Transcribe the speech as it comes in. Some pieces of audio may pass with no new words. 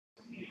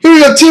Here we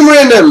go, Team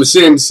Randoms,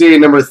 C&C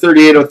number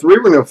 3803.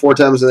 We're going to go 4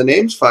 times in the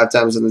names, 5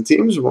 times in the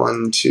teams.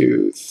 1,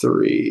 2,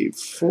 3,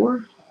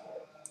 4.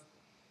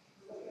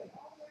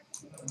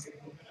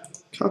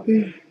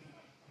 Copy.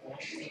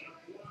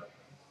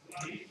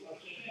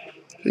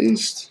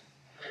 Paste.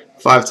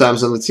 5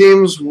 times on the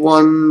teams.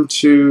 1,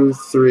 2,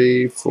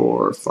 3,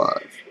 4,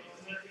 5.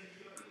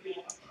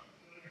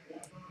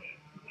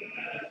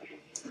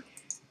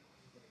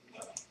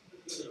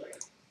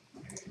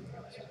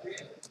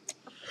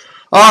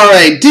 All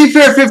right,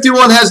 D-Fair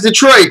 51 has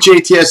Detroit.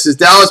 JTS is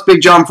Dallas. Big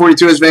John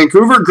 42 is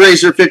Vancouver.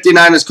 Grazer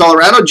 59 is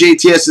Colorado.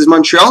 JTS is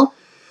Montreal.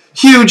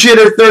 Huge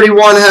Hitter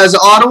 31 has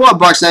Ottawa.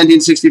 Bucks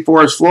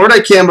 1964 is Florida.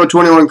 Cambo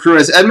 21 Crew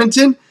has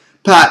Edmonton.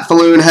 Pat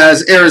Falloon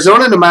has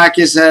Arizona.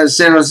 Namakis has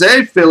San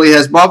Jose. Philly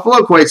has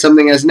Buffalo. Quite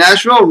Something has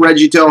Nashville.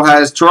 Reggito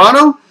has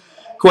Toronto.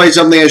 Quite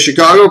Something has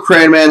Chicago.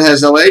 Cranman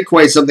has LA.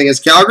 Quite Something has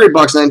Calgary.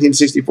 Bucks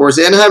 1964 is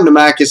Anaheim.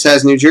 Namakis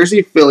has New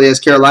Jersey. Philly has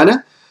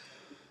Carolina.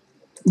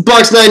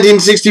 Bucks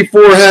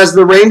 1964 has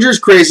the Rangers.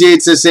 Crazy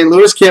 8 says St.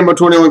 Louis. Cambo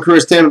 21 Crew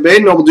has Tampa Bay.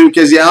 Noble Duke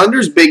has the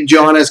Islanders. Big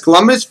John has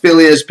Columbus.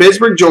 Philly has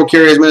Pittsburgh. Joel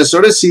Carey has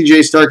Minnesota.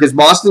 CJ Stark has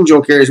Boston.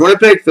 Joel Carey has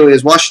Winnipeg. Philly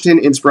has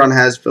Washington. Inspiron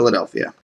has Philadelphia.